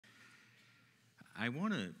I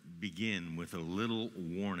want to begin with a little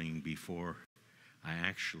warning before I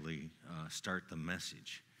actually start the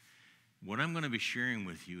message. What I'm going to be sharing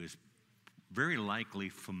with you is very likely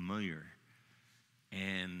familiar,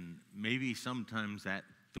 and maybe sometimes that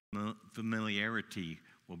familiarity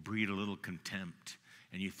will breed a little contempt,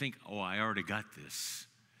 and you think, oh, I already got this.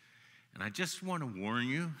 And I just want to warn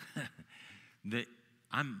you that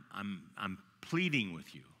I'm pleading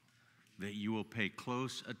with you that you will pay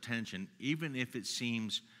close attention, even if it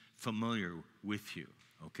seems familiar with you,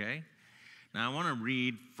 okay? Now, I want to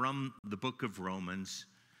read from the book of Romans,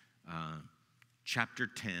 chapter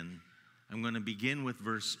 10. I'm going to begin with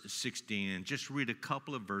verse 16 and just read a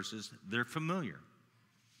couple of verses. They're familiar.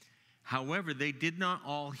 However, they did not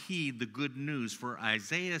all heed the good news, for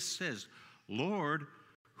Isaiah says, Lord,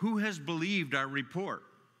 who has believed our report?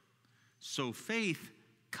 So faith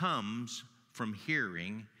comes from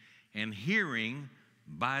hearing, and hearing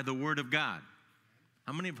by the word of God.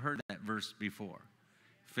 How many have heard that verse before?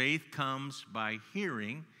 Faith comes by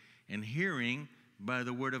hearing, and hearing by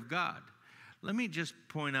the word of God. Let me just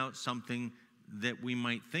point out something that we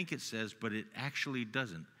might think it says, but it actually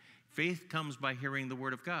doesn't. Faith comes by hearing the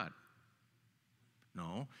word of God.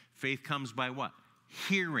 No, faith comes by what?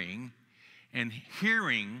 Hearing, and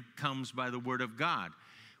hearing comes by the word of God.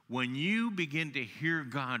 When you begin to hear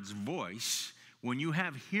God's voice, when you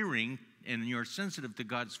have hearing and you're sensitive to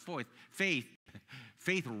God's voice, faith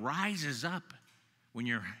rises up when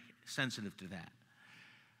you're sensitive to that.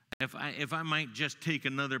 If I might just take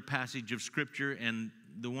another passage of Scripture, and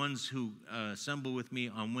the ones who assemble with me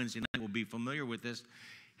on Wednesday night will be familiar with this.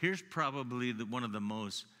 Here's probably one of the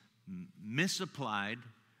most misapplied,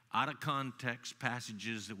 out of context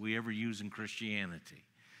passages that we ever use in Christianity.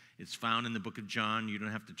 It's found in the book of John. You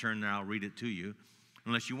don't have to turn there. I'll read it to you.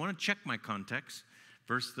 Unless you want to check my context.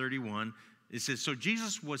 Verse 31, it says, So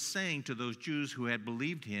Jesus was saying to those Jews who had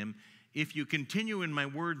believed him, If you continue in my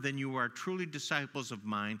word, then you are truly disciples of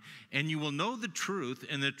mine, and you will know the truth,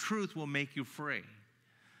 and the truth will make you free.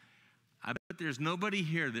 I bet there's nobody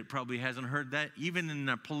here that probably hasn't heard that, even in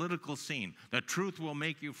a political scene. The truth will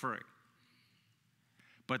make you free.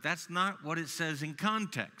 But that's not what it says in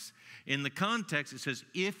context. In the context, it says,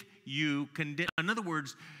 if you continue. In other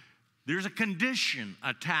words, there's a condition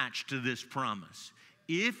attached to this promise.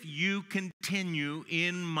 If you continue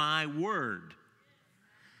in my word,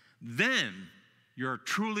 then you're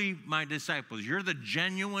truly my disciples. You're the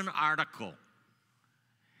genuine article.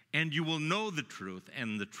 And you will know the truth,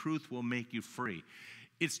 and the truth will make you free.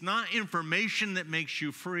 It's not information that makes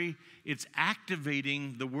you free. It's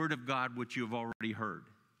activating the word of God, which you've already heard.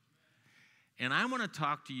 And I want to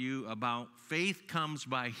talk to you about faith comes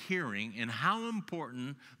by hearing and how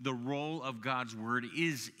important the role of God's word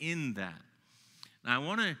is in that. Now, I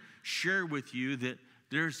want to share with you that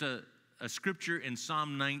there's a scripture in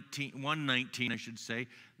Psalm 119, I should say.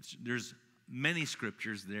 There's many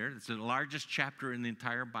scriptures there. It's the largest chapter in the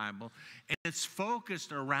entire Bible. And it's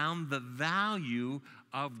focused around the value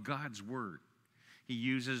of God's word. He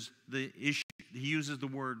uses the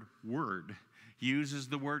word word. He uses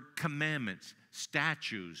the word commandments,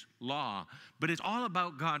 statutes, law, but it's all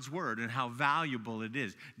about God's word and how valuable it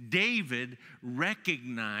is. David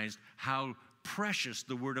recognized how precious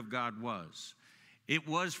the word of God was. It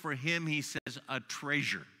was for him, he says, a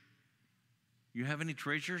treasure. You have any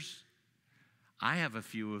treasures? I have a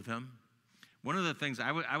few of them. One of the things,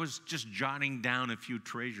 I was just jotting down a few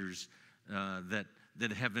treasures that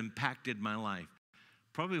have impacted my life.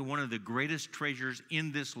 Probably one of the greatest treasures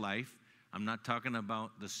in this life, I'm not talking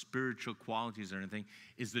about the spiritual qualities or anything,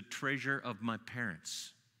 is the treasure of my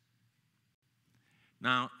parents.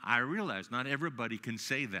 Now, I realize not everybody can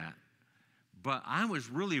say that, but I was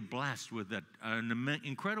really blessed with an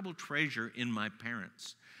incredible treasure in my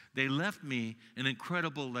parents. They left me an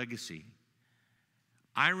incredible legacy.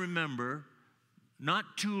 I remember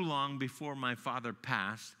not too long before my father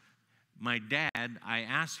passed, my dad, I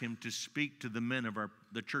asked him to speak to the men of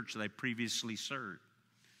the church that I previously served.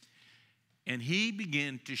 And he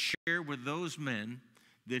began to share with those men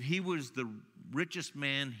that he was the richest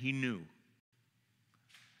man he knew.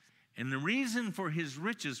 And the reason for his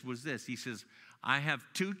riches was this. He says, I have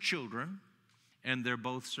 2 children, and they're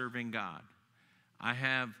both serving God. I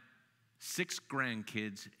have 6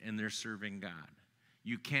 grandkids, and they're serving God.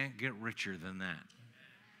 You can't get richer than that.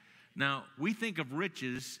 Now, we think of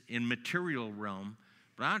riches in material realm,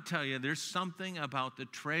 but I'll tell you, there's something about the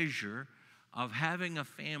treasure of having a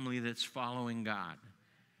family that's following God.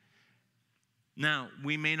 Now,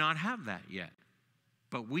 we may not have that yet,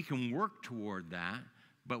 but we can work toward that.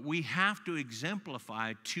 But we have to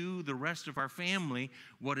exemplify to the rest of our family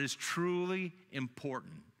what is truly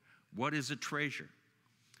important. What is a treasure?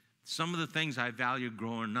 Some of the things I valued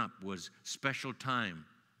growing up was special time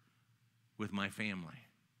with my family.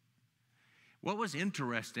 What was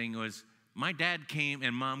interesting was my dad came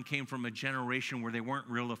and mom came from a generation where they weren't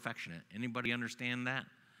real affectionate. Anybody understand that?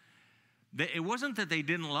 It wasn't that they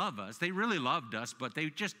didn't love us. They really loved us, but they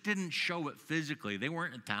just didn't show it physically. They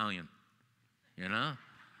weren't Italian, you know?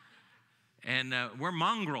 And we're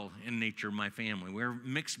mongrel in nature, my family. We're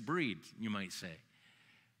mixed breed, you might say.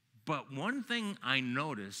 But one thing I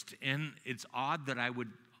noticed, and it's odd that I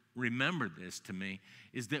would remember this to me,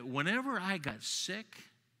 is that whenever I got sick,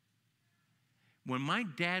 when my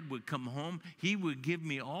dad would come home, he would give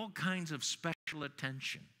me all kinds of special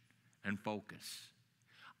attention and focus.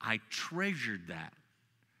 I treasured that.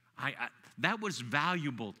 That was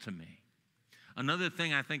valuable to me. Another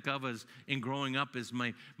thing I think of as in growing up is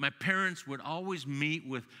my parents would always meet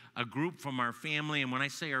with a group from our family. And when I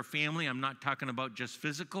say our family, I'm not talking about just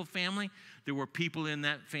physical family. There were people in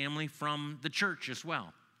that family from the church as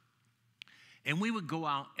well. And we would go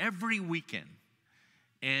out every weekend.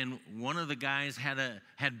 And one of the guys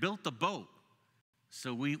had built a boat.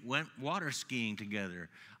 So we went water skiing together.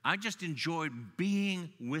 I just enjoyed being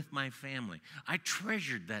with my family. I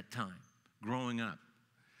treasured that time growing up.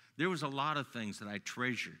 There was a lot of things that I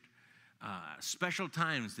treasured. Special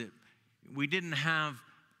times that we didn't have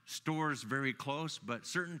stores very close, but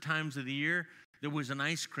certain times of the year, there was an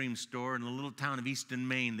ice cream store in the little town of Easton,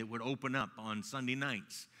 Maine that would open up on Sunday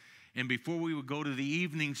nights. And before we would go to the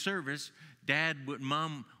evening service,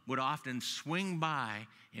 Mom would often swing by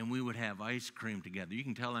and we would have ice cream together. You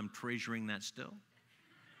can tell I'm treasuring that still.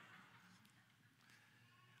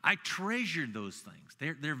 I treasured those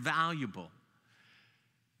things. They're valuable.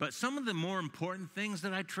 But some of the more important things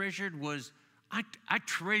that I treasured was I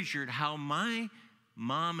treasured how my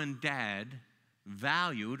mom and dad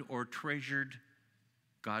valued or treasured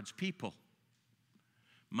God's people.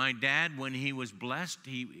 My dad, when he was blessed,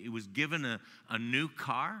 he was given a new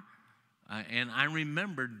car. And I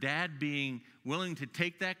remember Dad being willing to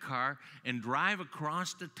take that car and drive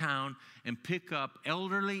across the town and pick up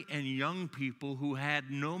elderly and young people who had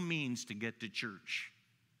no means to get to church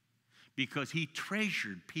because he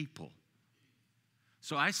treasured people.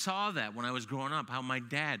 So I saw that when I was growing up, how my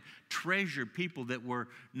dad treasured people that were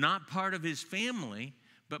not part of his family,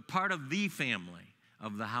 but part of the family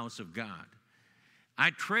of the house of God.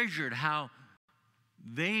 I treasured how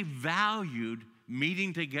they valued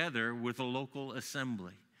meeting together with a local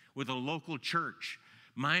assembly, with a local church.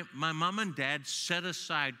 My mom and dad set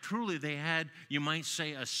aside, truly they had, you might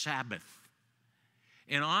say, a Sabbath.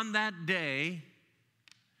 And on that day,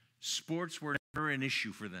 sports were never an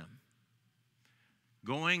issue for them.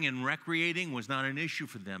 Going and recreating was not an issue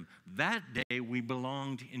for them. That day, we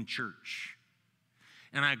belonged in church.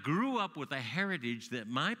 And I grew up with a heritage that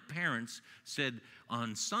my parents said,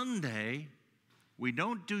 on Sunday, we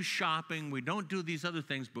don't do shopping, we don't do these other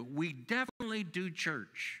things, but we definitely do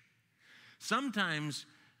church. Sometimes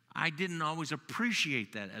I didn't always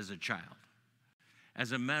appreciate that as a child.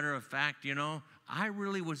 As a matter of fact, you know, I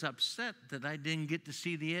really was upset that I didn't get to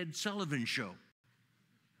see the Ed Sullivan Show.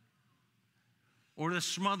 Or the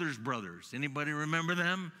Smothers Brothers. Anybody remember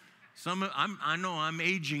them? I know I'm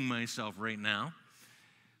aging myself right now.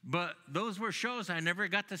 But those were shows I never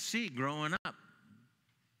got to see growing up.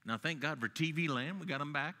 Now, thank God for TV Land. We got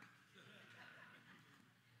them back.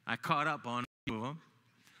 I caught up on a few of them.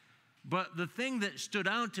 But the thing that stood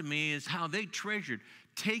out to me is how they treasured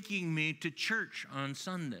taking me to church on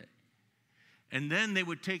Sunday. And then they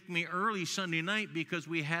would take me early Sunday night because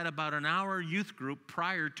we had about an hour youth group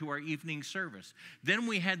prior to our evening service. Then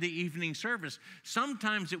we had the evening service.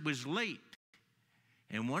 Sometimes it was late.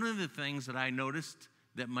 And one of the things that I noticed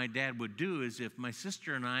that my dad would do is if my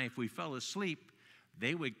sister and I, if we fell asleep,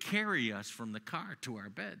 they would carry us from the car to our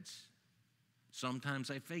beds. Sometimes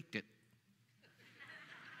I faked it.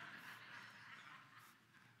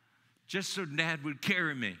 Just so Dad would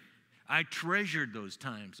carry me. I treasured those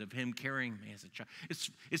times of him carrying me as a child.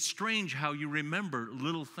 It's strange how you remember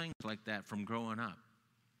little things like that from growing up.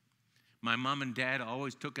 My mom and dad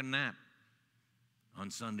always took a nap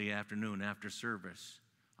on Sunday afternoon after service.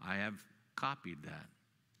 I have copied that.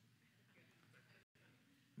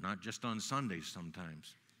 Not just on Sundays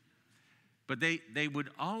sometimes. But they would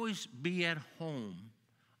always be at home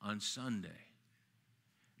on Sunday.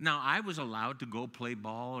 Now, I was allowed to go play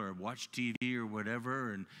ball or watch TV or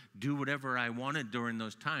whatever and do whatever I wanted during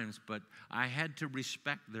those times, but I had to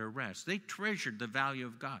respect their rest. They treasured the value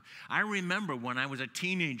of God. I remember when I was a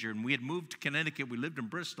teenager and we had moved to Connecticut, we lived in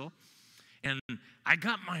Bristol, and I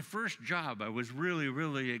got my first job. I was really,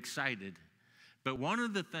 really excited But one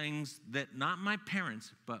of the things that not my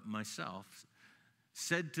parents, but myself,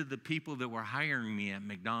 said to the people that were hiring me at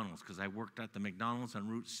McDonald's, because I worked at the McDonald's on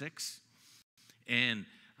Route 6, and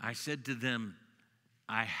I said to them,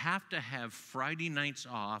 I have to have Friday nights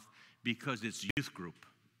off because it's youth group.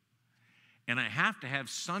 And I have to have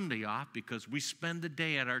Sunday off because we spend the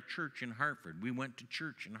day at our church in Hartford. We went to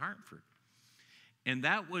church in Hartford. And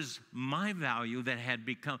that was my value that had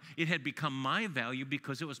become my value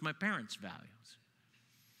because it was my parents' values.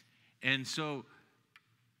 And so,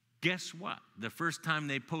 guess what? The first time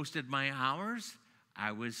they posted my hours,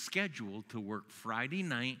 I was scheduled to work Friday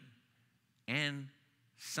night and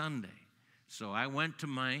Sunday. So I went to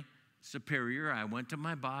my superior, I went to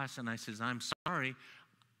my boss, and I says, I'm sorry,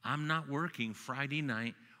 I'm not working Friday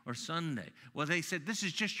night or Sunday. Well, they said, this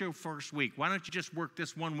is just your first week. Why don't you just work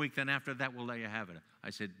this 1 week, then after that we'll let you have it. I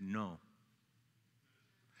said, no.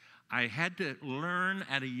 I had to learn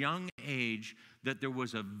at a young age that there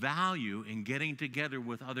was a value in getting together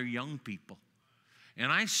with other young people.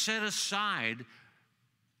 And I set aside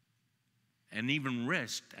and even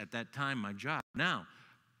risked at that time my job. Now,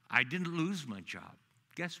 I didn't lose my job.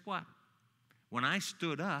 Guess what? When I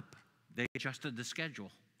stood up, they adjusted the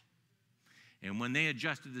schedule. And when they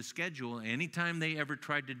adjusted the schedule, anytime they ever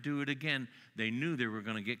tried to do it again, they knew they were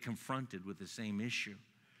going to get confronted with the same issue.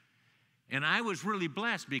 And I was really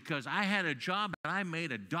blessed because I had a job and I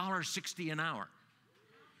made $1.60 an hour.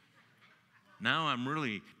 Now I'm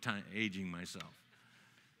really aging myself.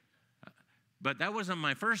 But that wasn't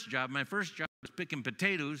my first job. My first job was picking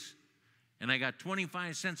potatoes, and I got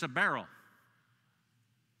 25 cents a barrel.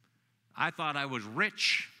 I thought I was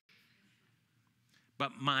rich.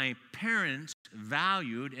 But my parents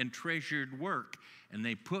valued and treasured work, and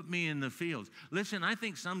they put me in the fields. Listen, I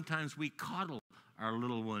think sometimes we coddle our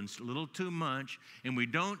little ones a little too much, and we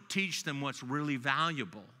don't teach them what's really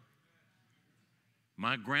valuable.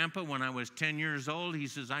 My grandpa, when I was 10 years old, he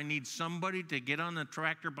says, I need somebody to get on the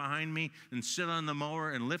tractor behind me and sit on the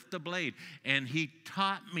mower and lift the blade. And he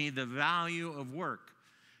taught me the value of work.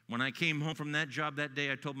 When I came home from that job that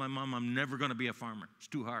day, I told my mom, I'm never going to be a farmer. It's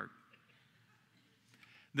too hard.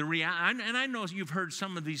 And I know you've heard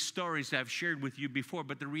some of these stories that I've shared with you before,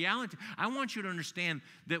 but the reality, I want you to understand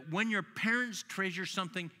that when your parents treasure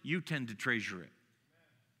something, you tend to treasure it.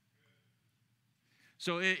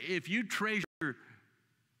 So if you treasure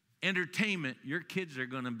entertainment, your kids are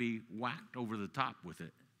going to be whacked over the top with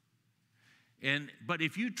it. But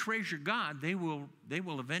if you treasure God, they will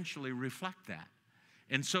eventually reflect that.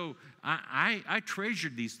 And so I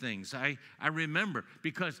treasured these things. I remember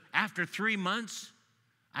because after 3 months,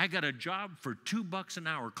 I got a job for $2 an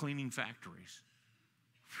hour cleaning factories.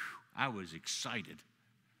 Whew, I was excited.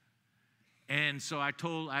 And so I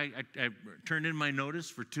turned in my notice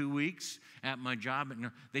for 2 weeks at my job.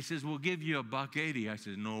 And they says, we'll give you $1.80. I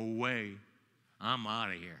said, no way. I'm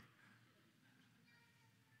out of here.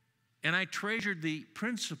 And I treasured the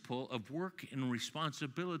principle of work and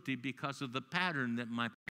responsibility because of the pattern that my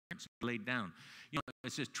parents laid down. You know,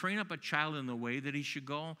 it says, train up a child in the way that he should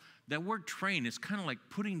go. That word train is kind of like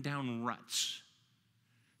putting down ruts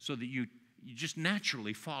so that you just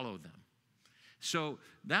naturally follow them. So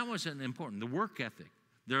that was important. The work ethic,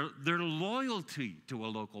 their loyalty to a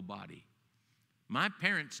local body. My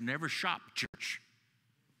parents never shopped church.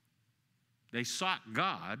 They sought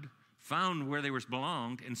God, found where they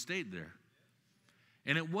belonged, and stayed there.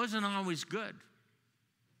 And it wasn't always good.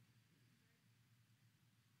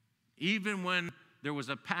 Even when there was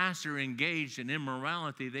a pastor engaged in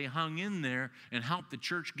immorality, they hung in there and helped the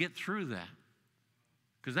church get through that.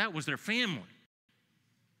 Because that was their family.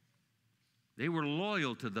 They were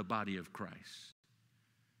loyal to the body of Christ.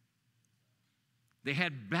 They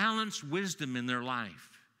had balanced wisdom in their life.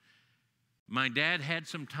 My dad had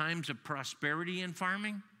some times of prosperity in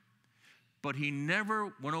farming, but he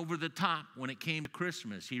never went over the top when it came to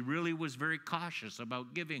Christmas. He really was very cautious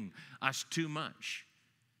about giving us too much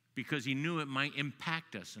because he knew it might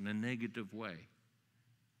impact us in a negative way.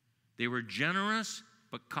 They were generous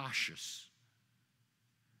but cautious.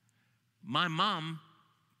 My mom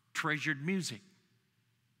treasured music,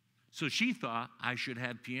 so she thought I should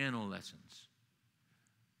have piano lessons.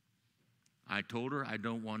 I told her I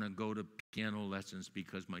don't want to go to piano lessons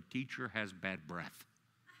because my teacher has bad breath.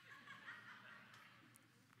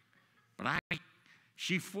 But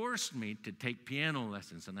she forced me to take piano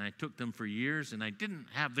lessons, and I took them for years, and I didn't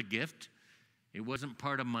have the gift. It wasn't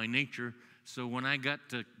part of my nature. So when I got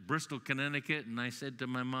to Bristol, Connecticut, and I said to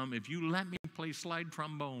my mom, if you let me play slide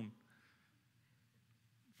trombone,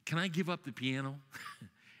 can I give up the piano?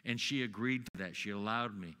 And she agreed to that. She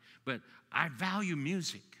allowed me. But I value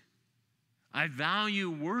music. I value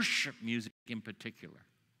worship music in particular.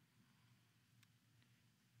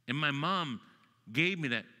 And my mom gave me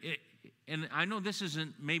that. And I know this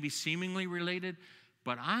isn't maybe seemingly related,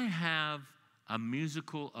 but I have a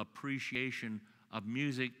musical appreciation of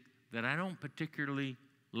music that I don't particularly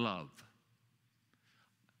love.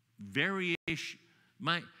 Variation.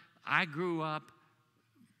 I grew up,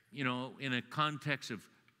 in a context of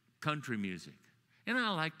country music, and I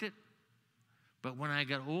liked it. But when I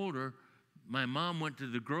got older, my mom went to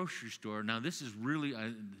the grocery store. Now, this is really,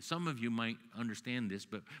 some of you might understand this,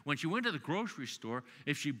 but when she went to the grocery store,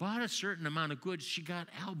 if she bought a certain amount of goods, she got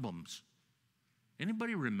albums.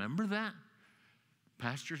 Anybody remember that?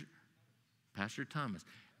 Pastor Thomas.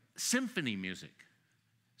 Symphony music.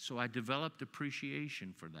 So I developed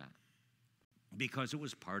appreciation for that because it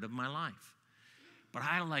was part of my life. But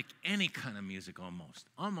I like any kind of music almost.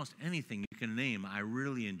 Almost anything you can name, I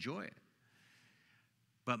really enjoy it.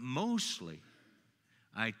 But mostly,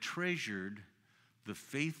 I treasured the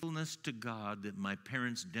faithfulness to God that my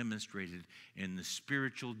parents demonstrated in the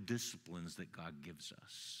spiritual disciplines that God gives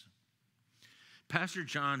us. Pastor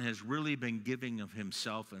John has really been giving of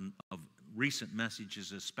himself and of recent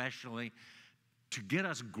messages especially to get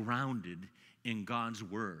us grounded in God's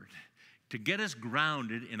Word, to get us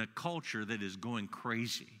grounded in a culture that is going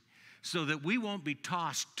crazy, so that we won't be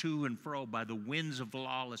tossed to and fro by the winds of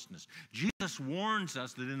lawlessness. Jesus warns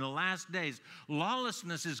us that in the last days,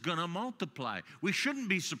 lawlessness is going to multiply. We shouldn't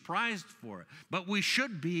be surprised for it, but we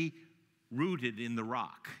should be rooted in the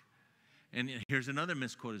rock. And here's another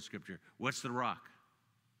misquoted scripture. What's the rock?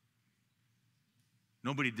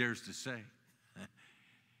 Nobody dares to say.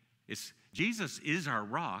 Jesus is our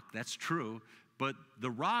rock, that's true, but the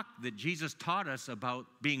rock that Jesus taught us about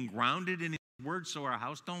being grounded in His Word so our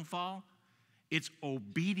house don't fall, it's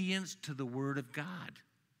obedience to the Word of God.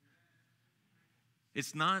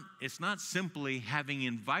 It's not simply having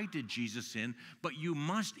invited Jesus in, but you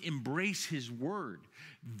must embrace His Word,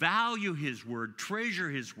 value His Word, treasure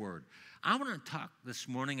His Word. I want to talk this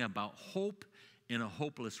morning about hope in a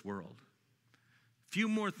hopeless world. A few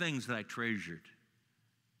more things that I treasured.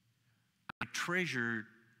 I treasured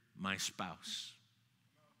my spouse.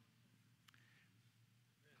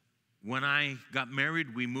 When I got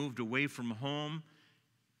married, we moved away from home,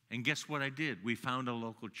 and guess what I did? We found a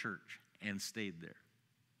local church and stayed there.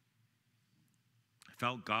 I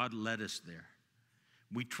felt God led us there.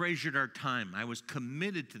 We treasured our time. I was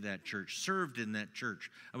committed to that church, served in that church.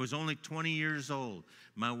 I was only 20 years old.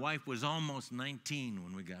 My wife was almost 19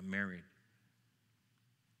 when we got married.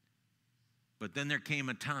 But then there came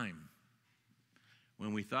a time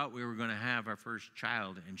when we thought we were going to have our first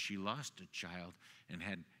child, and she lost a child and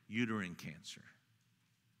had uterine cancer.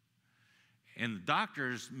 And the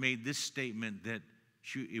doctors made this statement that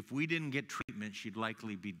if we didn't get treatment, she'd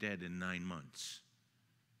likely be dead in 9 months.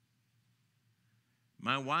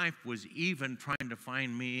 My wife was even trying to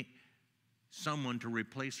find me someone to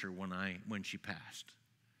replace her when she passed.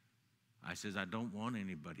 I says, I don't want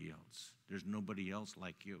anybody else. There's nobody else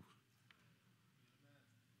like you.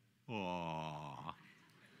 Oh,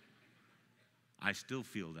 I still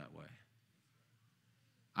feel that way.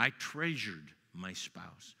 I treasured my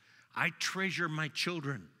spouse. I treasure my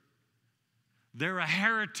children. They're a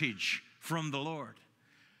heritage from the Lord.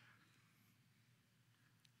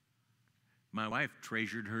 My wife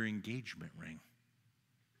treasured her engagement ring.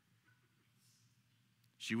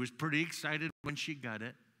 She was pretty excited when she got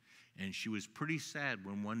it, and she was pretty sad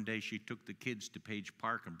when one day she took the kids to Page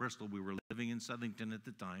Park in Bristol. We were living in Southington at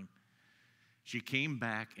the time. She came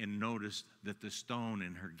back and noticed that the stone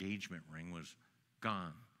in her engagement ring was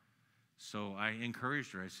gone. So I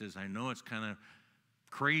encouraged her. I says, I know it's kind of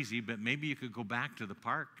crazy, but maybe you could go back to the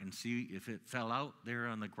park and see if it fell out there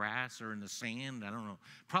on the grass or in the sand. I don't know.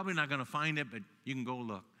 Probably not going to find it, but you can go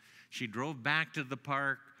look. She drove back to the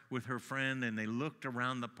park with her friend, and they looked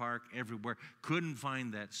around the park everywhere. Couldn't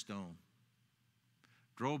find that stone.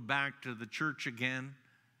 Drove back to the church again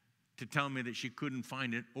to tell me that she couldn't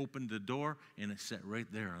find it. Opened the door, and it sat right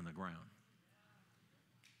there on the ground.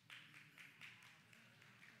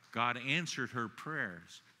 God answered her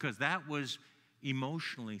prayers because that was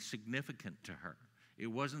emotionally significant to her. It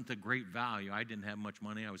wasn't the great value. I didn't have much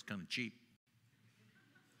money. I was kind of cheap.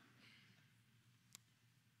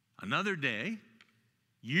 Another day,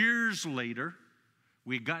 years later,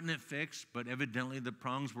 we had gotten it fixed, but evidently the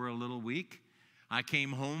prongs were a little weak. I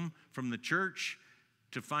came home from the church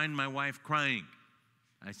to find my wife crying.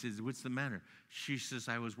 I said, what's the matter? She says,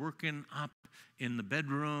 I was working up in the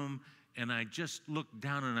bedroom, and I just looked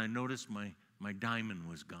down and I noticed my diamond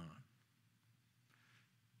was gone.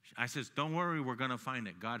 I says, don't worry, we're going to find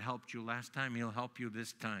it. God helped you last time. He'll help you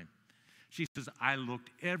this time. She says, I looked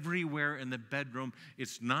everywhere in the bedroom.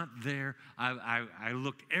 It's not there. I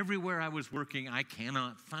looked everywhere I was working. I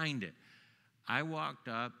cannot find it. I walked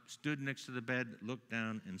up, stood next to the bed, looked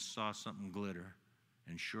down, and saw something glitter.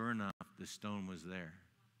 And sure enough, the stone was there.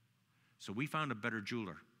 So we found a better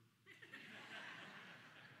jeweler.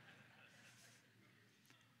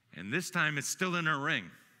 And this time it's still in her ring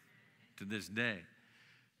to this day.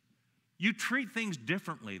 You treat things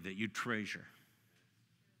differently that you treasure.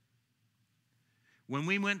 When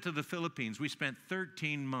we went to the Philippines, we spent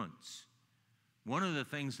 13 months. One of the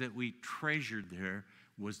things that we treasured there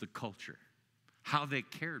was the culture, how they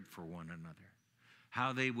cared for one another,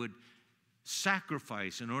 how they would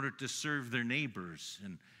sacrifice in order to serve their neighbors,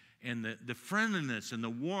 and the friendliness and the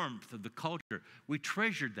warmth of the culture. We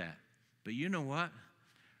treasured that. But you know what?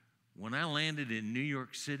 When I landed in New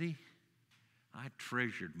York City, I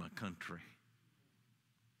treasured my country.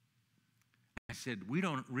 I said, we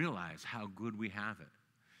don't realize how good we have it.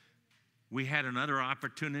 We had another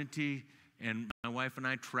opportunity, and my wife and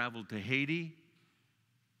I traveled to Haiti.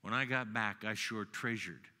 When I got back, I sure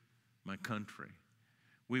treasured my country.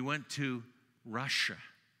 We went to Russia.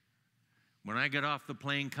 When I got off the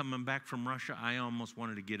plane coming back from Russia, I almost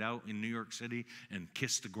wanted to get out in New York City and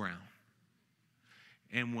kiss the ground.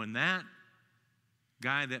 And when that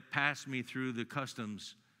guy that passed me through the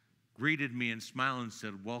customs greeted me and smiled and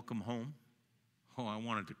said, welcome home, oh, I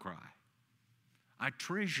wanted to cry. I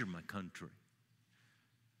treasure my country.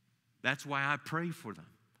 That's why I pray for them.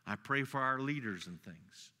 I pray for our leaders and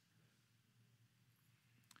things.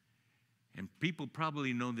 And people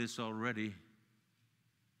probably know this already.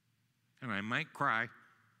 And I might cry,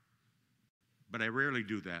 but I rarely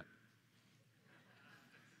do that.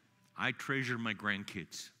 I treasure my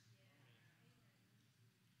grandkids.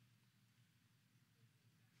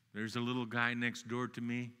 There's a little guy next door to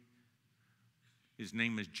me. His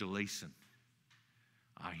name is Jalason.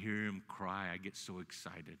 I hear him cry. I get so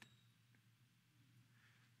excited.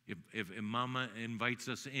 If Mama invites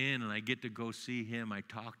us in and I get to go see him, I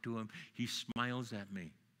talk to him, he smiles at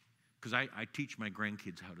me. Because I teach my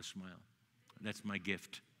grandkids how to smile. That's my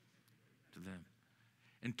gift to them.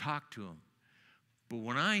 And talk to them. But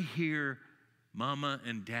when I hear Mama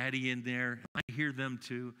and Daddy in there, I hear them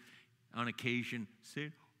too, on occasion,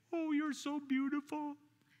 say, oh, you're so beautiful.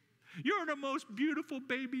 You're the most beautiful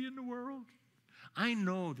baby in the world. I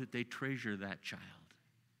know that they treasure that child.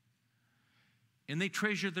 And they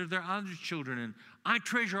treasure their other children. And I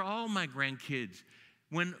treasure all my grandkids.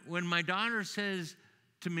 When my daughter says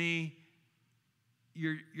to me,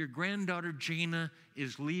 your granddaughter Jana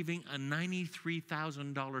is leaving a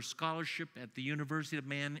 $93,000 scholarship at the University of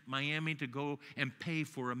Miami to go and pay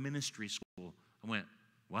for a ministry school. I went,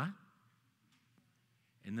 what?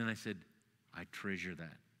 And then I said, I treasure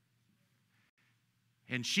that.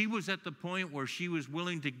 And she was at the point where she was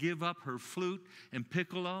willing to give up her flute and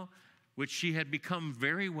piccolo, which she had become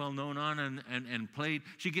very well known on and played.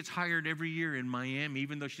 She gets hired every year in Miami.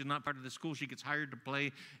 Even though she's not part of the school, she gets hired to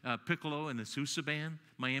play piccolo in the Sousa band,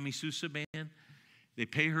 Miami Sousa band. They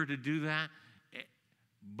pay her to do that.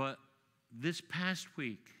 But this past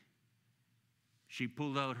week, she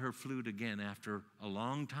pulled out her flute again after a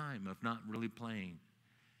long time of not really playing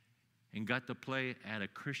and got to play at a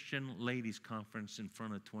Christian ladies conference in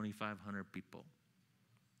front of 2,500 people.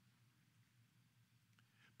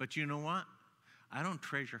 But you know what? I don't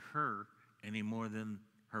treasure her any more than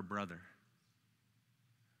her brother.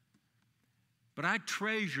 But I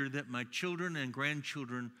treasure that my children and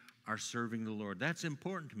grandchildren are serving the Lord. That's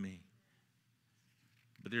important to me.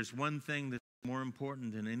 But there's one thing that's more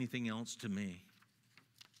important than anything else to me.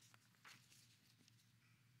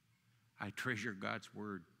 I treasure God's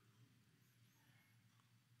word.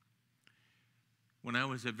 When I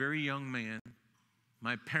was a very young man,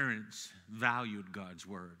 my parents valued God's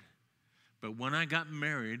word. But when I got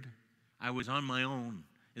married, I was on my own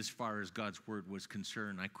as far as God's word was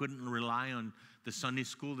concerned. I couldn't rely on the Sunday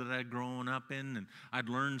school that I'd grown up in, and I'd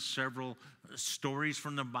learned several stories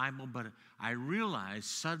from the Bible, but I realized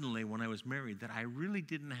suddenly when I was married that I really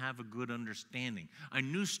didn't have a good understanding. I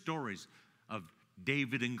knew stories of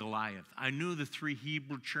David and Goliath. I knew the 3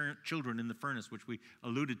 Hebrew children in the furnace, which we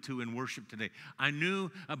alluded to in worship today. I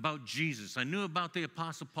knew about Jesus. I knew about the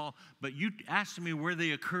Apostle Paul, but you asked me where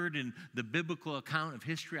they occurred in the biblical account of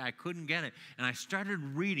history. I couldn't get it. And I started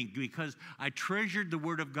reading because I treasured the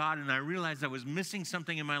Word of God, and I realized I was missing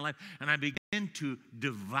something in my life, and I began to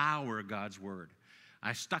devour God's Word.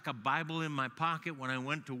 I stuck a Bible in my pocket when I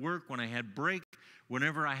went to work, when I had break,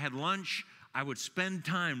 whenever I had lunch. I would spend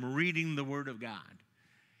time reading the Word of God.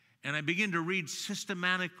 And I began to read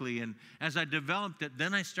systematically, and as I developed it,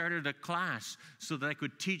 then I started a class so that I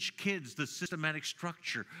could teach kids the systematic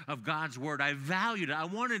structure of God's Word. I valued it. I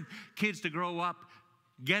wanted kids to grow up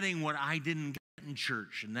getting what I didn't get in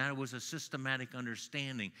church, and that was a systematic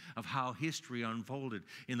understanding of how history unfolded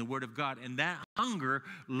in the Word of God. And that hunger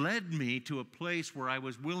led me to a place where I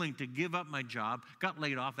was willing to give up my job. Got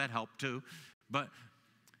laid off, that helped too. But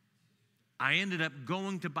I ended up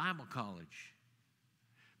going to Bible college.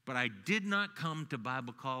 But I did not come to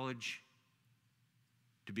Bible college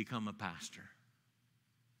to become a pastor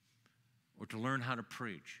or to learn how to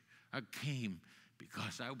preach. I came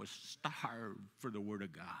because I was starved for the Word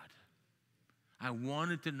of God. I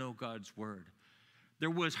wanted to know God's Word. There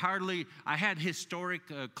was hardly, I had historic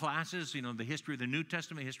classes, you know, the history of the New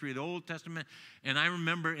Testament, history of the Old Testament. And I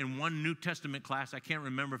remember in one New Testament class, I can't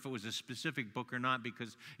remember if it was a specific book or not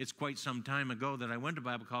because it's quite some time ago that I went to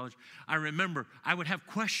Bible college. I remember I would have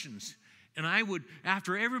questions. And I would,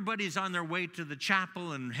 after everybody's on their way to the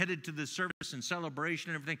chapel and headed to the service and celebration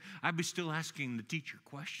and everything, I'd be still asking the teacher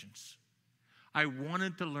questions. I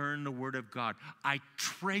wanted to learn the Word of God. I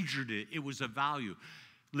treasured it. It was a value.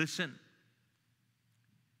 Listen.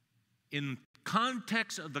 In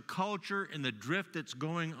context of the culture and the drift that's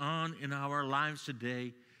going on in our lives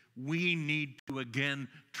today, we need to again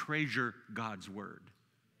treasure God's Word.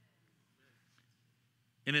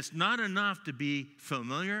 And it's not enough to be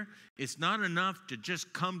familiar. It's not enough to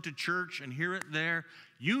just come to church and hear it there.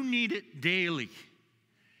 You need it daily.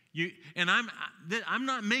 I'm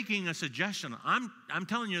not making a suggestion. I'm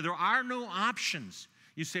telling you, there are no options.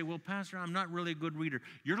 You say, well, Pastor, I'm not really a good reader.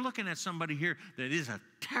 You're looking at somebody here that is a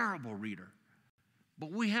terrible reader.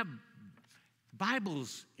 But we have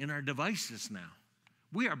Bibles in our devices now.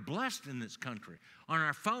 We are blessed in this country. On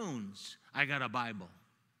our phones, I got a Bible.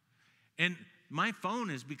 And my phone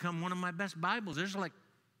has become one of my best Bibles. There's like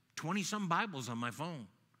 20-some Bibles on my phone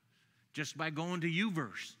just by going to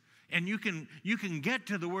YouVerse. And you can get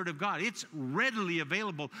to the Word of God. It's readily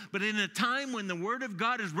available. But in a time when the Word of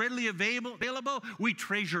God is readily available, we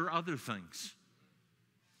treasure other things.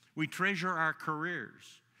 We treasure our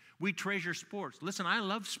careers. We treasure sports. Listen, I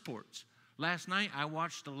love sports. Last night, I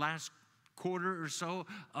watched the last quarter or so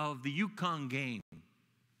of the UConn game.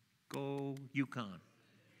 Go UConn.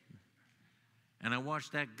 And I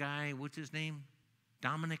watched that guy, what's his name?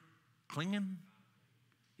 Dominic Klingen?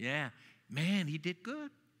 Yeah. Man, he did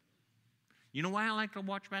good. You know why I like to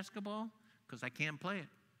watch basketball? Because I can't play it.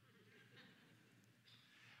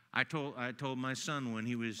 I told my son when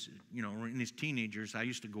he was, in his teenagers, I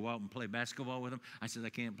used to go out and play basketball with him. I said, I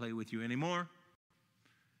can't play with you anymore.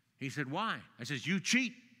 He said, why? I said, you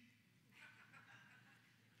cheat.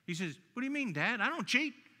 He says, what do you mean, Dad? I don't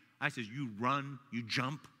cheat. I said, you run, you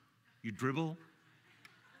jump, you dribble.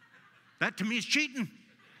 That to me is cheating.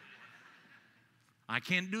 I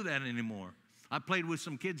can't do that anymore. I played with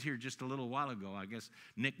some kids here just a little while ago. I guess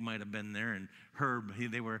Nick might have been there and Herb,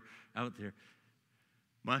 they were out there.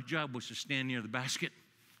 My job was to stand near the basket,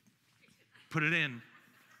 put it in.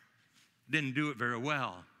 Didn't do it very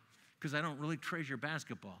well because I don't really treasure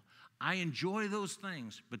basketball. I enjoy those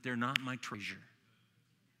things, but they're not my treasure.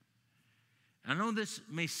 I know this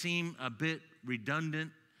may seem a bit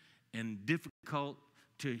redundant and difficult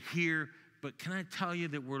to hear, but can I tell you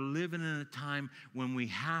that we're living in a time when we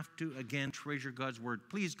have to, again, treasure God's Word.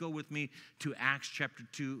 Please go with me to Acts chapter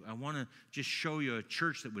 2. I want to just show you a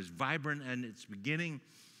church that was vibrant at its beginning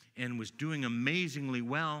and was doing amazingly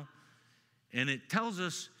well. And it tells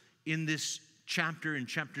us in this chapter, in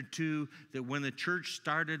chapter 2, that when the church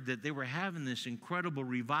started, that they were having this incredible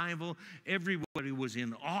revival. Everybody was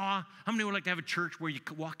in awe. How many would like to have a church where you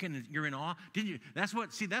walk in and you're in awe? Didn't you? That's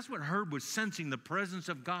what Herb was sensing, the presence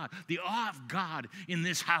of God, the awe of God in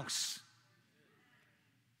this house.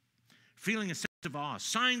 Feeling a sense of awe.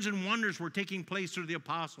 Signs and wonders were taking place through the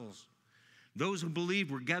apostles. Those who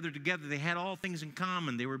believed were gathered together. They had all things in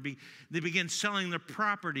common. They began selling their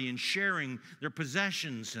property and sharing their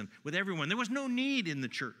possessions and with everyone. There was no need in the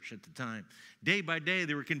church at the time. Day by day,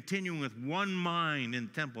 they were continuing with one mind in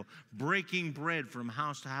the temple, breaking bread from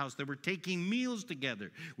house to house. They were taking meals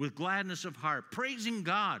together with gladness of heart, praising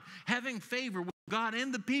God, having favor with God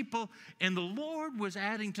and the people. And the Lord was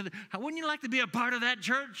adding to the... Wouldn't you like to be a part of that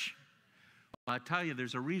church? Well, I tell you,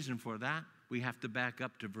 there's a reason for that. We have to back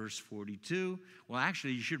up to verse 42. Well,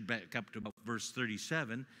 actually, you should back up to about verse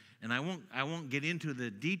 37. And I won't get into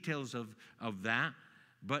the details of that.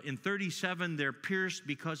 But in 37, they're pierced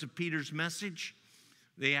because of Peter's message.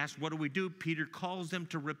 They ask, what do we do? Peter calls them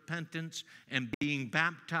to repentance and being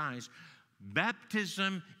baptized.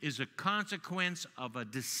 Baptism is a consequence of a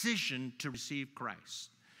decision to receive Christ.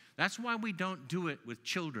 That's why we don't do it with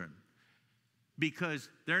children, because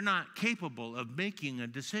they're not capable of making a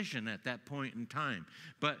decision at that point in time.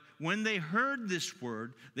 But when they heard this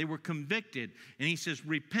word, they were convicted. And he says,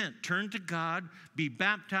 repent, turn to God, be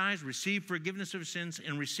baptized, receive forgiveness of sins,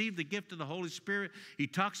 and receive the gift of the Holy Spirit. He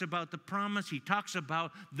talks about the promise. He talks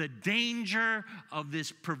about the danger of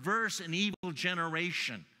this perverse and evil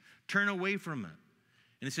generation. Turn away from it.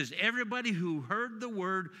 And it says, everybody who heard the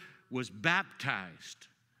word was baptized.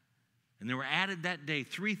 And there were added that day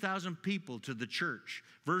 3,000 people to the church.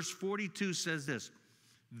 Verse 42 says this,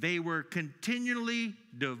 they were continually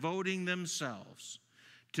devoting themselves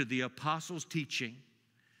to the apostles' teaching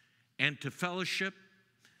and to fellowship,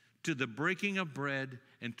 to the breaking of bread,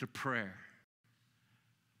 and to prayer.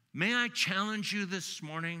 May I challenge you this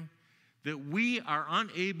morning that we are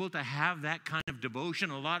unable to have that kind of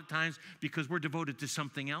devotion a lot of times because we're devoted to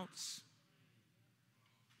something else.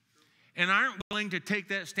 And aren't willing to take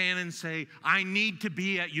that stand and say, I need to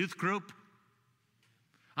be at youth group.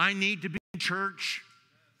 I need to be in church.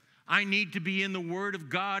 I need to be in the Word of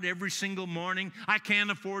God every single morning. I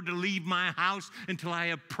can't afford to leave my house until I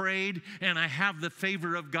have prayed and I have the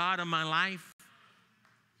favor of God in my life.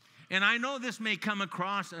 And I know this may come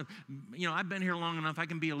across, I've been here long enough, I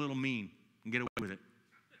can be a little mean and get away with it.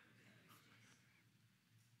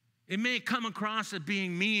 It may come across as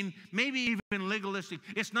being mean, maybe even legalistic.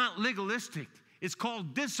 It's not legalistic. It's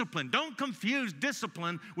called discipline. Don't confuse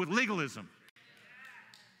discipline with legalism.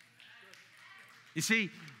 You see,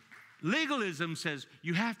 legalism says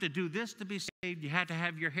you have to do this to be saved. You have to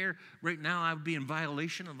have your hair. Right now, I would be in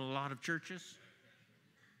violation of a lot of churches.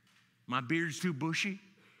 My beard's too bushy,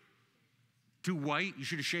 too white. You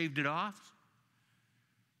should have shaved it off.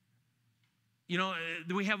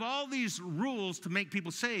 We have all these rules to make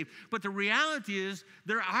people saved, but the reality is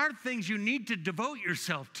there are things you need to devote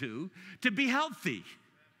yourself to be healthy.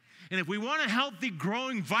 And if we want a healthy,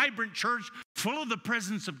 growing, vibrant church full of the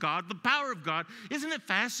presence of God, the power of God, isn't it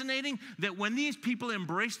fascinating that when these people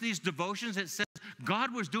embrace these devotions, it says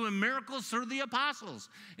God was doing miracles through the apostles,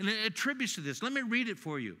 and it attributes to this. Let me read it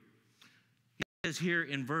for you. It says here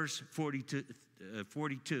in verse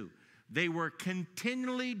 42, they were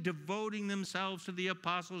continually devoting themselves to the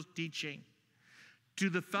apostles' teaching, to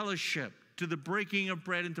the fellowship, to the breaking of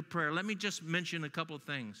bread, and to prayer. Let me just mention a couple of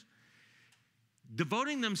things.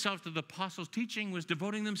 Devoting themselves to the apostles' teaching was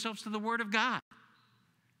devoting themselves to the Word of God.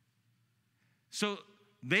 So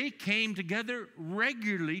they came together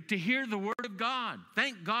regularly to hear the Word of God.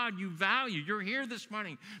 Thank God you're here this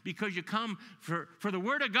morning because you come for the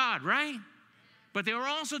Word of God, right? But they were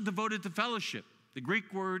also devoted to fellowship. The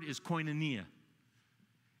Greek word is koinonia.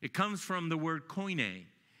 It comes from the word koine.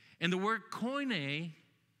 And the word koine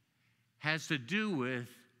has to do with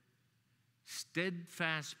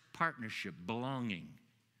steadfast partnership, belonging.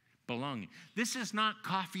 This is not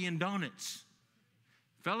coffee and donuts.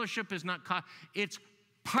 Fellowship is not coffee. It's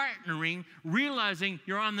partnering, realizing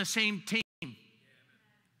you're on the same team.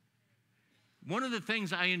 One of the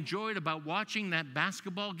things I enjoyed about watching that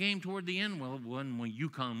basketball game toward the end, when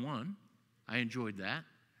UConn won, I enjoyed that.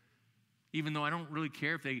 Even though I don't really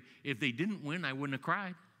care if they didn't win, I wouldn't have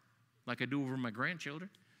cried like I do over my grandchildren.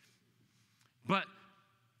 But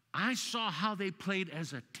I saw how they played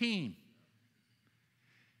as a team.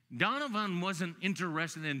 Donovan wasn't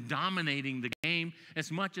interested in dominating the game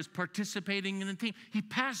as much as participating in the team. He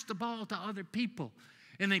passed the ball to other people,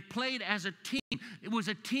 and they played as a team. It was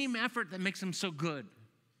a team effort that makes them so good.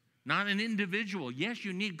 Not an individual. Yes,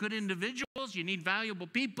 you need good individuals. You need valuable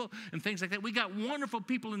people and things like that. We got wonderful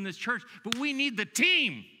people in this church, but we need the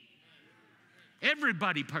team.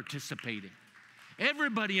 Everybody participating.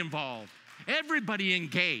 Everybody involved. Everybody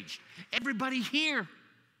engaged. Everybody here.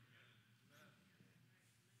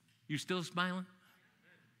 You still smiling?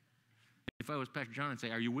 If I was Pastor John, I'd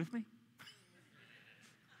say, are you with me?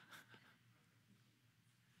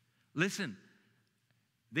 Listen.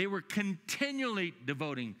 They were continually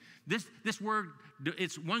devoting. This word,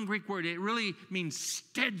 it's one Greek word. It really means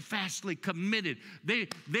steadfastly committed.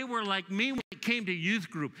 They were like me when it came to youth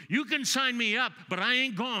group. You can sign me up, but I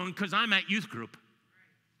ain't going because I'm at youth group.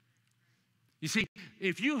 You see,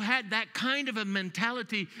 if you had that kind of a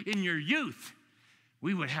mentality in your youth,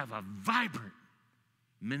 we would have a vibrant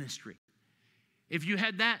ministry. If you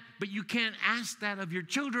had that, but you can't ask that of your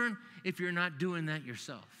children if you're not doing that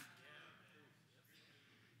yourself.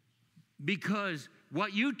 Because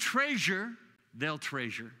what you treasure, they'll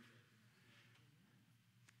treasure.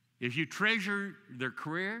 If you treasure their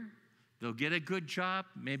career, they'll get a good job,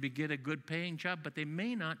 maybe get a good paying job, but they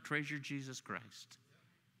may not treasure Jesus Christ.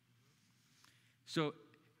 So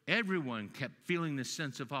everyone kept feeling this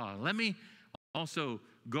sense of awe. Let me Also,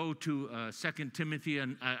 go to 2 Timothy,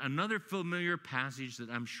 another familiar passage that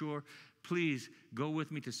I'm sure, please go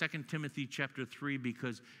with me to 2 Timothy chapter 3,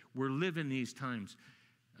 because we're living these times.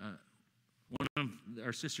 One of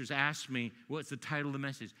our sisters asked me, what's the title of the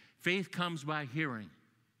message? Faith comes by hearing.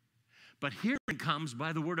 But hearing comes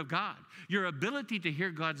by the Word of God. Your ability to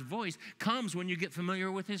hear God's voice comes when you get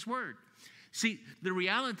familiar with His Word. See, the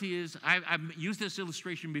reality is, I've used this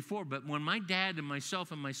illustration before, but when my dad and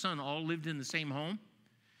myself and my son all lived in the same home,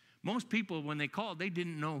 most people, when they called, they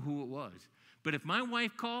didn't know who it was. But if my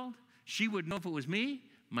wife called, she would know if it was me,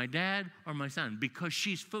 my dad, or my son, because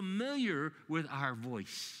she's familiar with our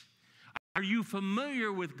voice. Are you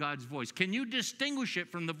familiar with God's voice? Can you distinguish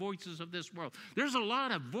it from the voices of this world? There's a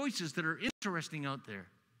lot of voices that are interesting out there.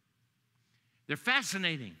 They're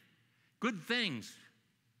fascinating, good things.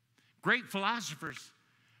 Great philosophers,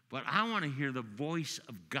 but I want to hear the voice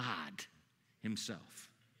of God Himself.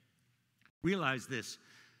 Realize this.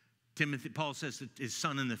 Paul says to his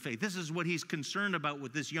son in the faith. This is what he's concerned about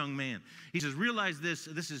with this young man. He says, realize this.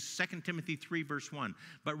 This is 2 Timothy 3, verse 1.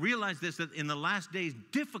 But realize this, that in the last days,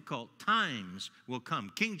 difficult times will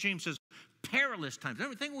come. King James says, perilous times. Don't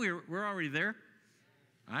you think we're already there?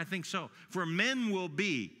 I think so. For men will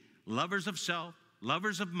be lovers of self,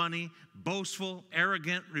 lovers of money, boastful,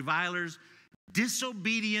 arrogant, revilers,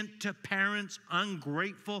 disobedient to parents,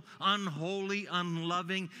 ungrateful, unholy,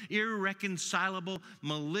 unloving, irreconcilable,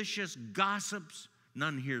 malicious, gossips.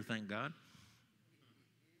 None here, thank God.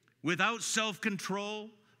 Without self-control,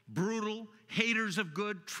 brutal, haters of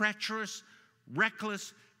good, treacherous,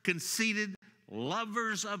 reckless, conceited,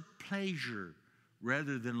 lovers of pleasure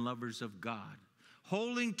rather than lovers of God,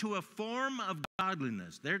 holding to a form of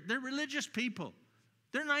godliness. They're religious people.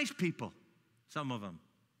 They're nice people, some of them,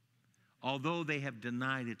 although they have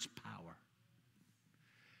denied its power.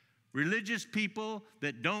 Religious people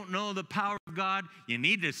that don't know the power of God, you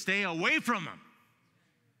need to stay away from them.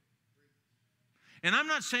 And I'm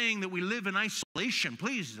not saying that we live in isolation.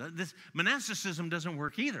 Please, this monasticism doesn't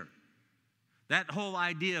work either. That whole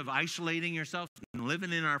idea of isolating yourself and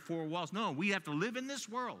living in our four walls. No, we have to live in this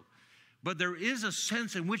world. But there is a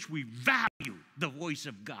sense in which we value the voice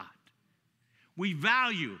of God. We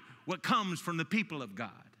value what comes from the people of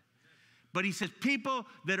God. But he says people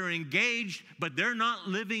that are engaged, but they're not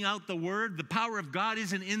living out the word, the power of God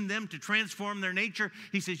isn't in them to transform their nature.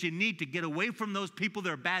 He says you need to get away from those people.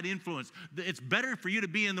 They're a bad influence. It's better for you to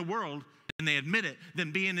be in the world, and they admit it,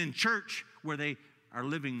 than being in church where they are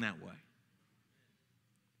living that way.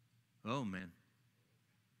 Oh, man.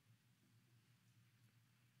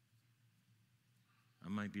 I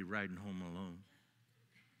might be riding home alone.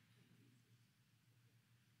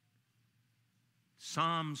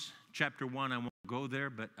 Psalms chapter 1, I won't go there,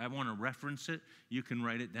 but I want to reference it. You can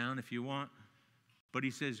write it down if you want. But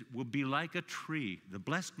he says, will be like a tree. The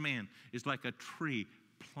blessed man is like a tree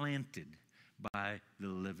planted by the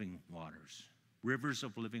living waters. Rivers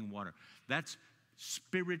of living water. That's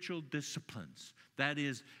spiritual disciplines. That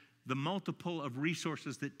is the multiple of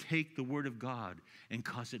resources that take the word of God and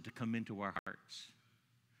cause it to come into our hearts.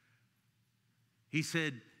 He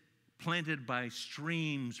said, planted by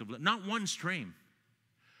streams of, not one stream.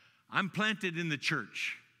 I'm planted in the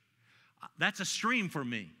church. That's a stream for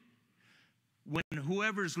me. When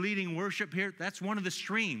whoever's leading worship here, that's one of the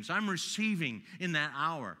streams I'm receiving in that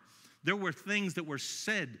hour. There were things that were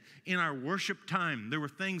said in our worship time. There were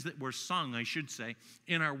things that were sung, I should say,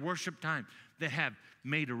 in our worship time that have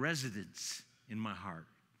made a residence in my heart.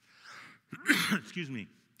 Excuse me.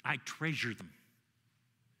 I treasure them.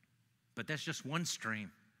 But that's just one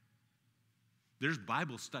stream. There's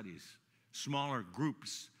Bible studies, smaller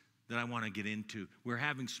groups that I want to get into. We're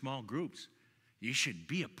having small groups. You should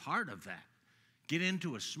be a part of that. Get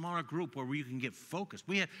into a smaller group where you can get focused.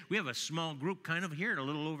 We have a small group kind of here, a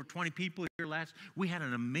little over 20 people here last. We had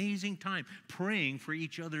an amazing time praying for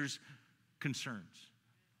each other's concerns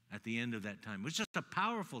at the end of that time. It was just a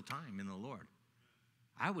powerful time in the Lord.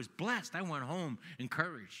 I was blessed. I went home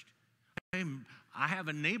encouraged. I have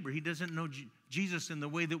a neighbor. He doesn't know Jesus in the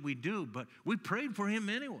way that we do, but we prayed for him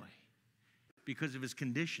anyway because of his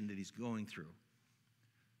condition that he's going through.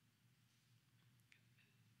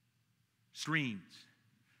 Streams.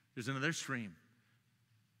 There's another stream.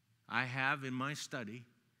 I have in my study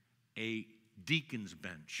a deacon's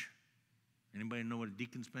bench. Anybody know what a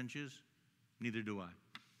deacon's bench is? Neither do I.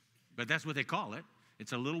 But that's what they call it.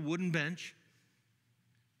 It's a little wooden bench,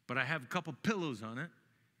 but I have a couple pillows on it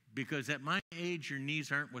because at my age, your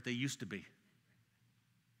knees aren't what they used to be.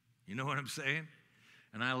 You know what I'm saying?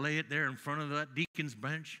 And I lay it there in front of that deacon's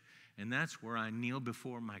bench, and that's where I kneel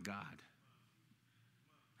before my God.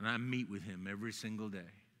 And I meet with him every single day.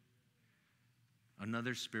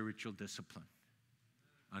 another spiritual discipline,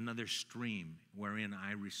 another stream wherein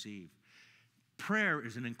I receive. Prayer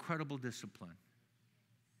is an incredible discipline.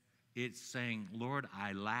 It's saying, Lord,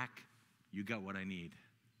 I lack, you got what I need.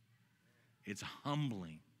 It's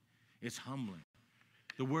humbling. It's humbling.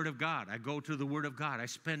 The Word of God. I go to the Word of God. I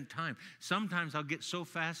spend time. Sometimes I'll get so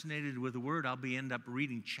fascinated with the Word, I'll end up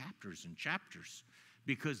reading chapters and chapters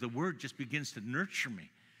because the Word just begins to nurture me.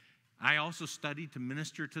 I also study to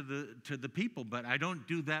minister to the people, but I don't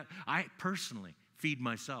do that. I personally feed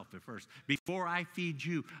myself at first. Before I feed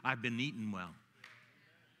you, I've been eating well.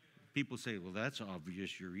 People say, well, that's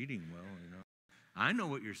obvious you're eating well, you know. I know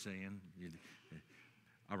what you're saying.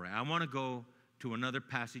 All right, I want to go to another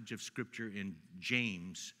passage of Scripture in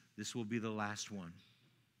James. This will be the last one.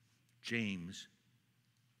 James.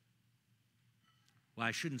 Well,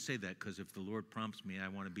 I shouldn't say that because if the Lord prompts me, I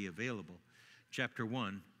want to be available. Chapter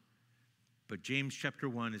 1. But James chapter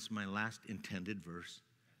 1 is my last intended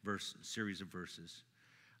series of verses.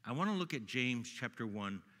 I want to look at James chapter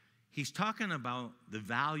 1. He's talking about the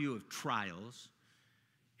value of trials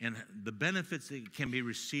and the benefits that can be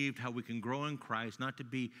received, how we can grow in Christ, not to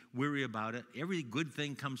be weary about it. Every good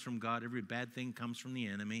thing comes from God. Every bad thing comes from the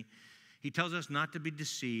enemy. He tells us not to be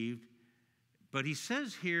deceived. But he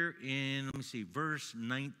says here in, verse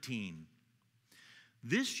 19,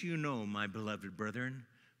 "This you know, my beloved brethren,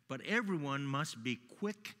 but everyone must be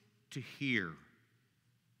quick to hear,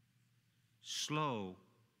 slow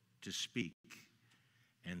to speak,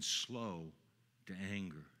 and slow to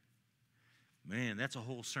anger." Man, that's a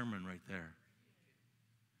whole sermon right there.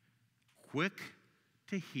 Quick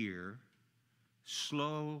to hear,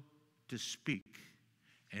 slow to speak,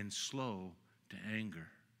 and slow to anger.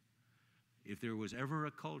 If there was ever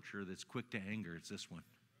a culture that's quick to anger, it's this one.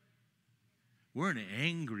 We're an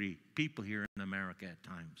angry people here in America at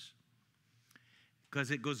times.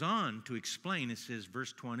 Because it goes on to explain, it says,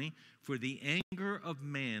 verse 20, "For the anger of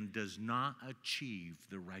man does not achieve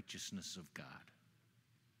the righteousness of God."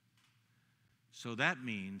 So that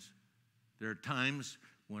means there are times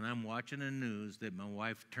when I'm watching the news that my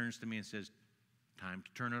wife turns to me and says, time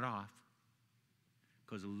to turn it off.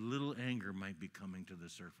 Because a little anger might be coming to the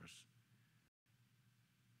surface.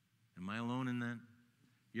 Am I alone in that?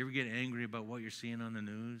 You ever get angry about what you're seeing on the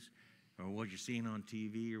news or what you're seeing on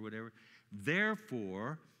TV or whatever?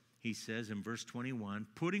 Therefore, he says in verse 21,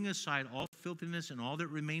 "Putting aside all filthiness and all that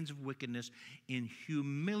remains of wickedness, in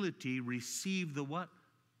humility receive the what?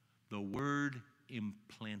 The word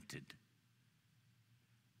implanted,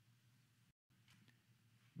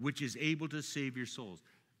 which is able to save your souls."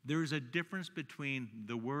 There is a difference between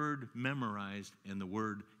the word memorized and the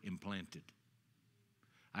word implanted.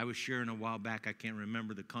 I was sharing a while back, I can't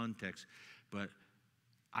remember the context, but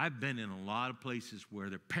I've been in a lot of places where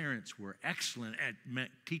their parents were excellent at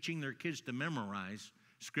teaching their kids to memorize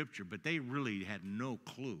Scripture, but they really had no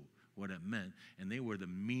clue what it meant, and they were the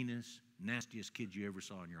meanest, nastiest kids you ever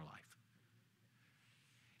saw in your life.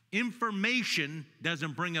 Information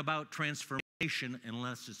doesn't bring about transformation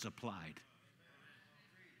unless it's applied.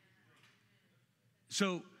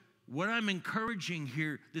 So what I'm encouraging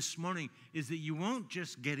here this morning is that you won't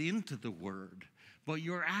just get into the Word, but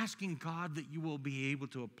you're asking God that you will be able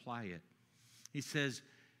to apply it. He says,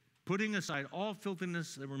 "Putting aside all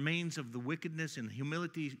filthiness that remains of the wickedness and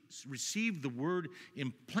humility, receive the word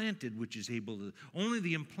implanted, which is able to," only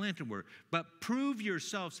the implanted word, "but prove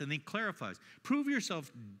yourselves," and he clarifies, "prove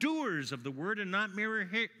yourselves doers of the word and not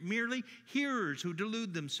merely hearers who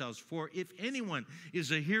delude themselves. For if anyone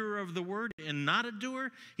is a hearer of the word and not a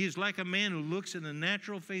doer, he is like a man who looks in the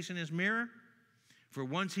natural face in his mirror. For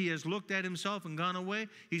once he has looked at himself and gone away,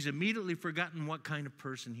 he's immediately forgotten what kind of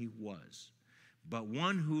person he was. But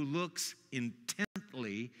one who looks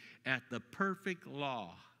intently at the perfect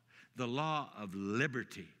law, the law of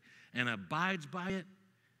liberty, and abides by it,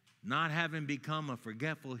 not having become a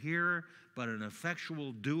forgetful hearer, but an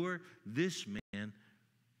effectual doer, this man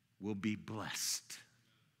will be blessed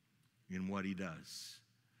in what he does."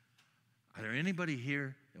 Are there anybody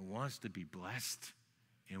here that wants to be blessed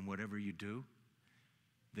in whatever you do?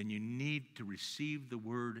 Then you need to receive the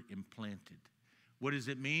word implanted. What does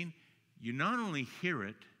it mean? You not only hear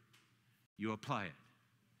it, you apply it.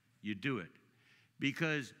 You do it.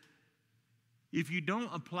 Because if you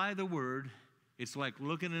don't apply the word, it's like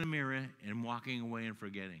looking in a mirror and walking away and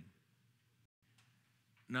forgetting.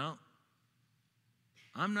 Now,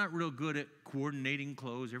 I'm not real good at coordinating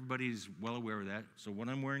clothes. Everybody's well aware of that. So what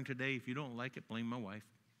I'm wearing today, if you don't like it, blame my wife.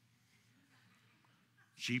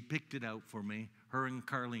 She picked it out for me. Her and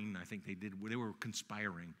Carlene, I think they were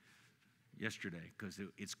conspiring yesterday because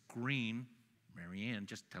it's green. Marianne,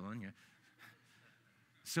 just telling you.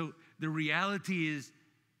 So the reality is,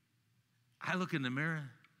 I look in the mirror,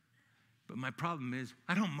 but my problem is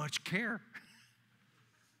I don't much care.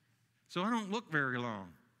 So I don't look very long.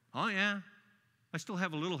 Oh, yeah, I still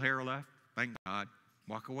have a little hair left. Thank God.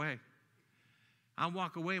 Walk away. I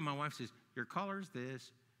walk away, and my wife says, your collar's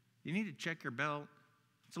this. You need to check your belt.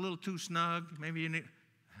 It's a little too snug. Maybe you need...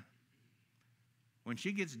 When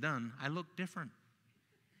she gets done, I look different.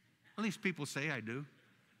 At least people say I do.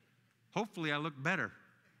 Hopefully, I look better.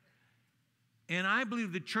 And I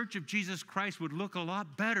believe the Church of Jesus Christ would look a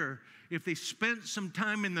lot better if they spent some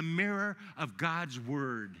time in the mirror of God's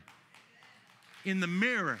Word. In the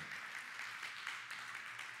mirror.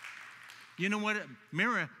 You know what? A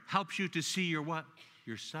mirror helps you to see your what?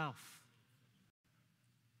 Yourself.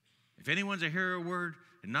 If anyone's a hearer of word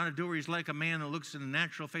and not a doer, he's like a man that looks in the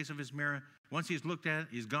natural face of his mirror. Once he's looked at it,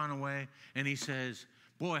 he's gone away, and he says,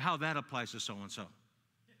 boy, how that applies to so-and-so.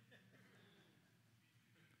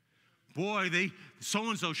 Boy,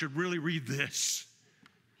 so-and-so should really read this.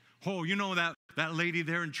 Oh, you know that lady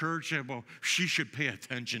there in church? Well, she should pay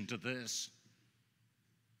attention to this.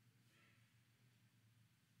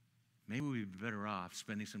 Maybe we'd be better off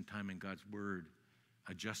spending some time in God's Word,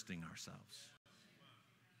 adjusting ourselves.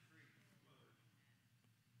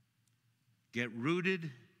 Get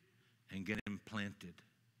rooted and get implanted.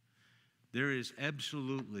 There is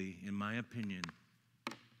absolutely, in my opinion,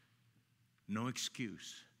 no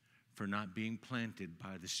excuse for not being planted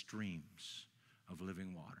by the streams of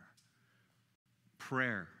living water.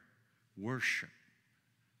 Prayer, worship,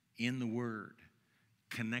 in the Word,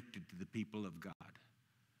 connected to the people of God.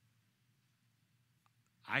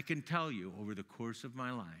 I can tell you, over the course of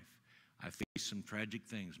my life, I faced some tragic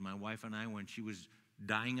things. My wife and I, when she was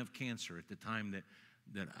dying of cancer at the time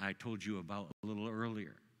that I told you about a little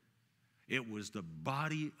earlier, it was the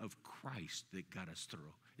body of Christ that got us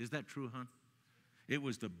through. Is that true, hon? It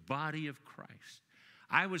was the body of Christ.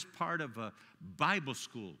 I was part of a Bible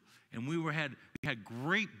school, and we had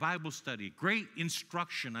great Bible study, great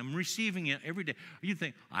instruction. I'm receiving it every day. You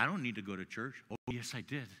think, I don't need to go to church. Oh, yes, I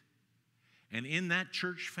did. And in that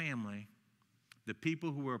church family, the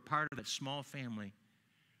people who were a part of that small family,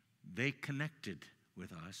 they connected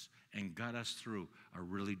with us and got us through a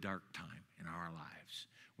really dark time in our lives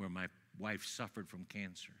where my wife suffered from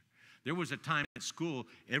cancer. There was a time at school,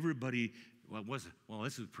 everybody,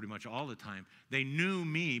 this is pretty much all the time, they knew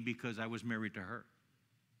me because I was married to her.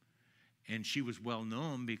 And she was well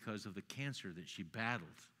known because of the cancer that she battled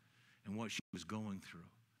and what she was going through.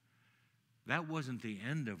 That wasn't the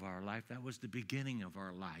end of our life. That was the beginning of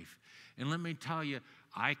our life. And let me tell you,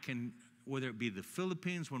 whether it be the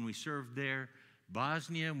Philippines when we served there,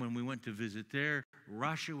 Bosnia when we went to visit there,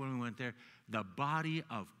 Russia when we went there, the body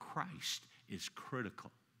of Christ is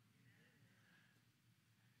critical.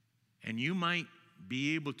 And you might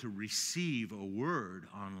be able to receive a word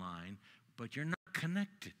online, but you're not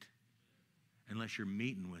connected unless you're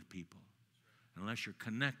meeting with people, unless you're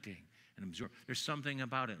connecting and absorb. There's something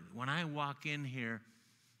about it. When I walk in here,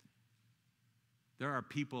 there are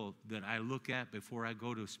people that I look at before I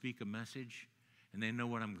go to speak a message, and they know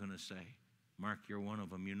what I'm going to say. Mark, you're one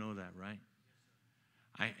of them. You know that, right?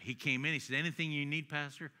 He came in. He said, anything you need,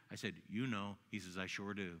 Pastor? I said, you know. He says, I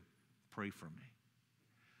sure do. Pray for me.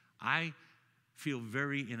 I feel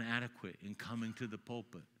very inadequate in coming to the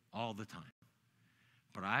pulpit all the time.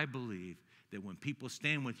 But I believe that when people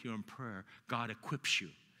stand with you in prayer, God equips you.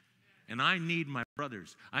 And I need my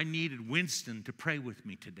brothers. I needed Winston to pray with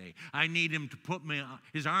me today. I need him to put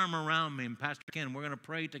his arm around me. And Pastor Ken, we're going to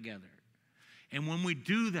pray together. And when we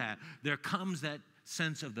do that, there comes that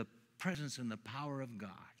sense of the presence and the power of God.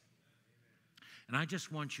 And I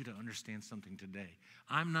just want you to understand something today.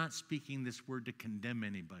 I'm not speaking this word to condemn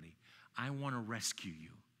anybody. I want to rescue you.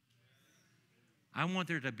 I want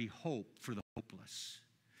there to be hope for the hopeless.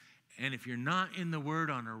 And if you're not in the Word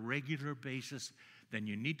on a regular basis, then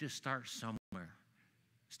you need to start somewhere.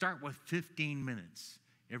 Start with 15 minutes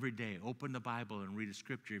every day. Open the Bible and read a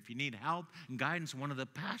scripture. If you need help and guidance, one of the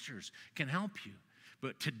pastors can help you.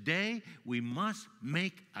 But today, we must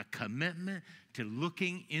make a commitment to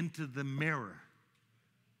looking into the mirror.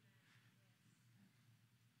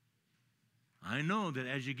 I know that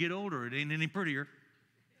as you get older, it ain't any prettier.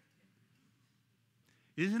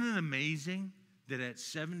 Isn't it amazing that at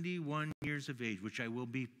 71 years of age, which I will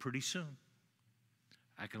be pretty soon,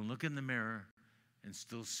 I can look in the mirror and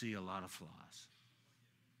still see a lot of flaws.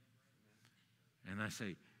 And I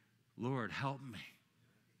say, Lord, help me.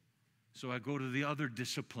 So I go to the other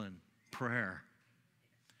discipline, prayer.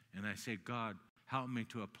 And I say, God, help me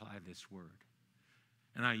to apply this word.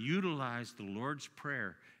 And I utilize the Lord's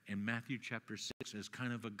Prayer in Matthew chapter 6 as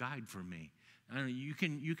kind of a guide for me I don't know,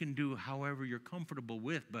 you can do however you're comfortable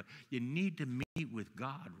with, but you need to meet with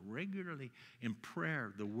God regularly in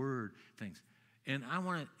prayer, the Word, things. And I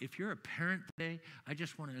want to, if you're a parent today, I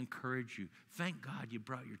just want to encourage you. Thank God you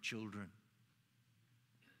brought your children.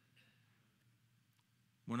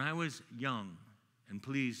 When I was young, and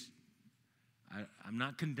please, I'm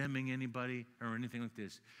not condemning anybody or anything like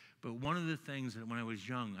this, but one of the things that when I was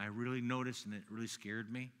young, I really noticed, and it really scared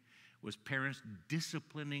me, was parents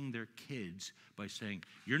disciplining their kids by saying,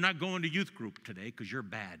 you're not going to youth group today because you're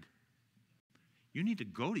bad. You need to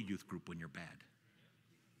go to youth group when you're bad.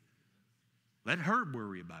 Let her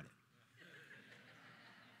worry about it.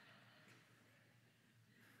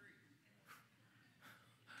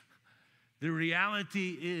 The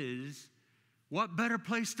reality is, what better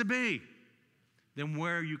place to be than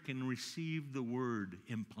where you can receive the Word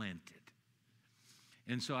implanted?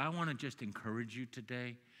 And so I want to just encourage you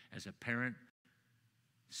today, as a parent,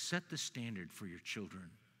 set the standard for your children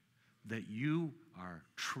that you are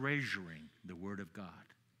treasuring the Word of God.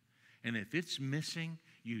 And if it's missing,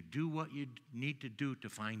 you do what you need to do to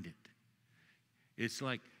find it. It's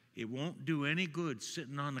like it won't do any good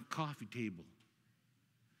sitting on the coffee table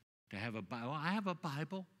to have a Bible. I have a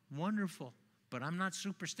Bible, wonderful, but I'm not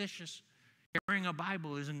superstitious. Carrying a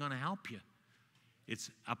Bible isn't going to help you. It's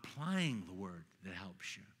applying the Word that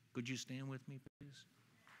helps you. Could you stand with me, please?